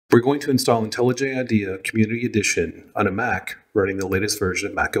We're going to install IntelliJ IDEA Community Edition on a Mac running the latest version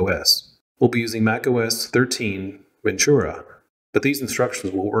of macOS. We'll be using macOS 13 Ventura, but these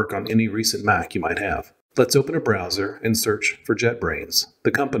instructions will work on any recent Mac you might have. Let's open a browser and search for JetBrains,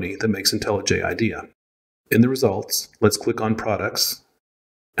 the company that makes IntelliJ IDEA. In the results, let's click on Products,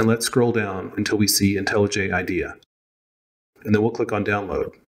 and let's scroll down until we see IntelliJ IDEA. And then we'll click on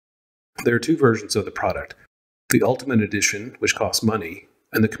Download. There are two versions of the product: the Ultimate Edition, which costs money,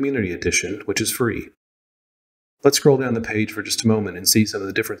 and the Community Edition, which is free. Let's scroll down the page for just a moment and see some of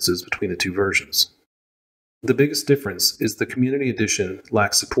the differences between the two versions. The biggest difference is the Community Edition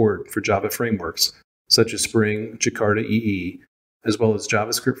lacks support for Java frameworks such as Spring, Jakarta EE, as well as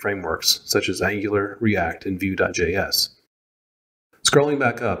JavaScript frameworks such as Angular, React, and Vue.js. Scrolling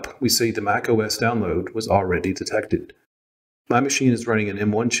back up, we see the macOS download was already detected. My machine is running an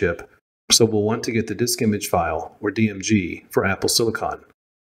M1 chip, so we'll want to get the disk image file, or DMG, for Apple Silicon.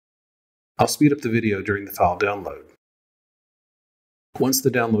 I'll speed up the video during the file download. Once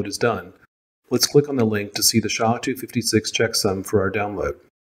the download is done, let's click on the link to see the SHA-256 checksum for our download.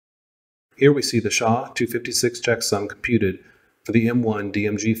 Here we see the SHA-256 checksum computed for the M1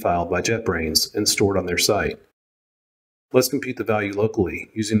 DMG file by JetBrains and stored on their site. Let's compute the value locally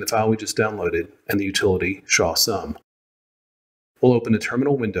using the file we just downloaded and the utility SHA-sum. We'll open a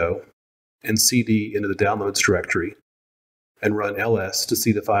terminal window and cd into the downloads directory and run ls to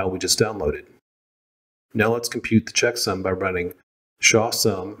see the file we just downloaded. Now let's compute the checksum by running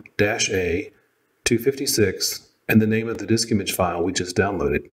SHA-sum-a 256 and the name of the disk image file we just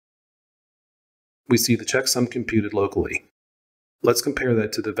downloaded. We see the checksum computed locally. Let's compare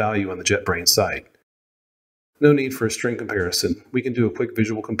that to the value on the JetBrains site. No need for a string comparison. We can do a quick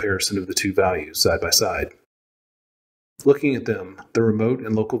visual comparison of the two values side by side. Looking at them, the remote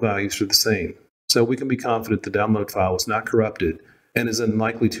and local values are the same, so we can be confident the download file was not corrupted and is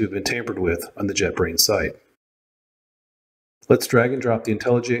unlikely to have been tampered with on the JetBrains site. Let's drag and drop the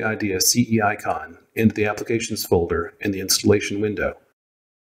IntelliJ IDEA CE icon into the Applications folder in the installation window.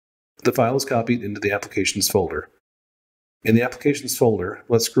 The file is copied into the Applications folder. In the Applications folder,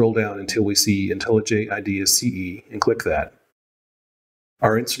 let's scroll down until we see IntelliJ IDEA CE and click that.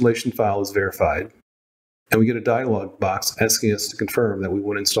 Our installation file is verified, and we get a dialog box asking us to confirm that we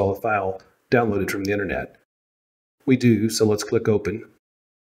want to install a file downloaded from the internet. We do, so let's click Open.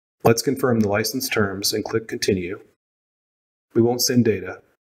 Let's confirm the license terms and click Continue. We won't send data.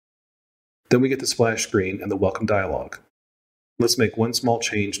 Then we get the splash screen and the welcome dialog. Let's make one small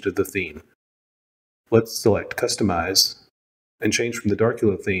change to the theme. Let's select Customize and change from the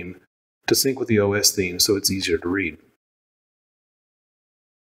Darkula theme to sync with the OS theme so it's easier to read.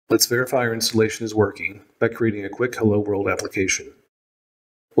 Let's verify our installation is working by creating a quick Hello World application.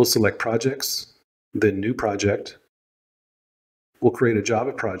 We'll select Projects, then New Project. We'll create a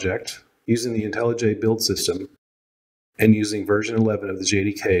Java project using the IntelliJ build system and using version 11 of the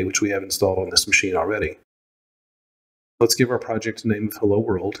JDK, which we have installed on this machine already. Let's give our project a name of Hello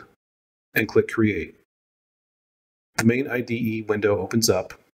World and click Create. The main IDE window opens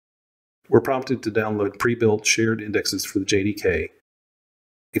up. We're prompted to download pre-built shared indexes for the JDK.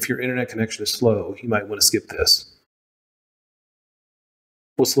 If your internet connection is slow, you might want to skip this.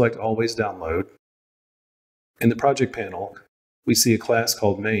 We'll select Always Download. In the project panel, we see a class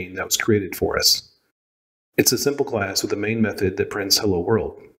called main that was created for us. It's a simple class with a main method that prints Hello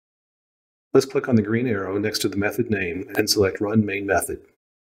World. Let's click on the green arrow next to the method name and select Run Main Method.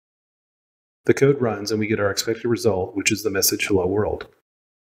 The code runs and we get our expected result, which is the message Hello World.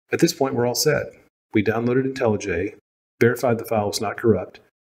 At this point, we're all set. We downloaded IntelliJ, verified the file was not corrupt,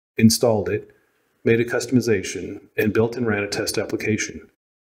 installed it, made a customization, and built and ran a test application.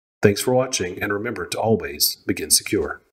 Thanks for watching, and remember to always begin secure.